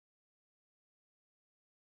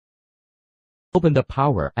Open the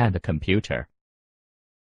power and computer.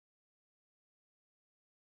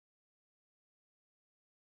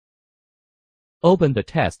 Open the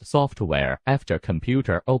test software after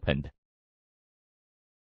computer opened.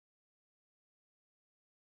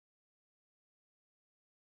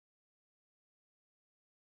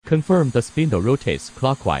 Confirm the spindle rotates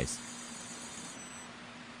clockwise.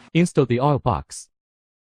 Install the oil box.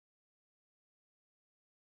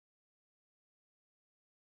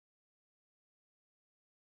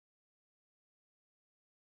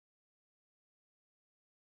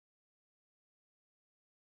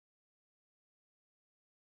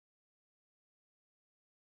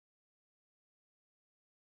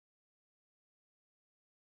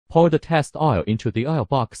 Pour the test oil into the oil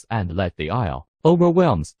box and let the oil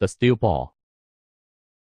overwhelms the steel ball.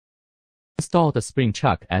 Install the spring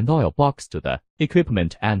chuck and oil box to the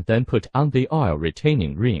equipment and then put on the oil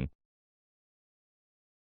retaining ring.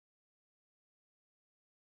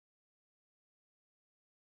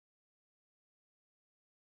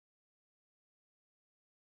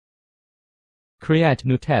 Create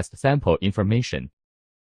new test sample information.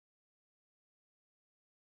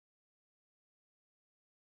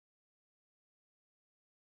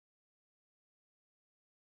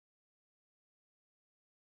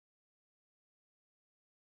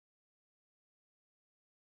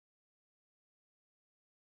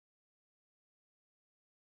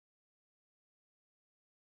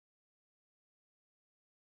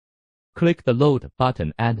 Click the load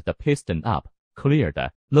button and the piston up. Clear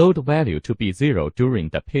the load value to be 0 during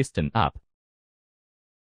the piston up.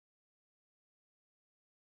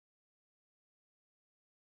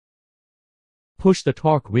 Push the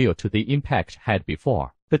torque wheel to the impact head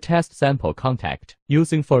before the test sample contact.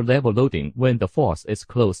 Using for level loading when the force is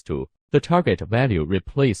close to the target value,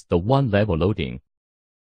 replace the one level loading.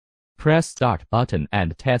 Press start button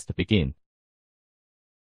and test begin.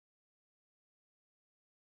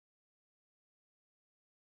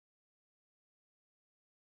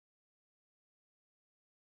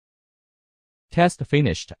 Test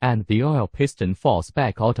finished and the oil piston falls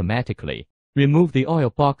back automatically. Remove the oil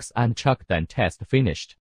box and chuck, then test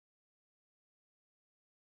finished.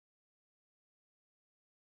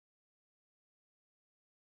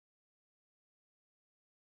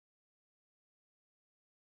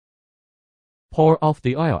 Pour off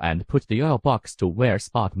the oil and put the oil box to wear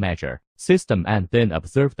spot measure system and then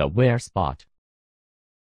observe the wear spot.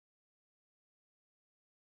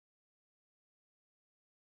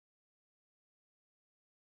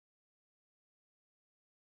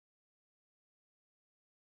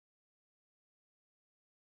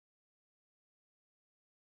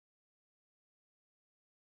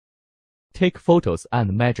 Take photos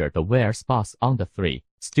and measure the wear spots on the 3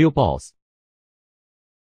 steel balls.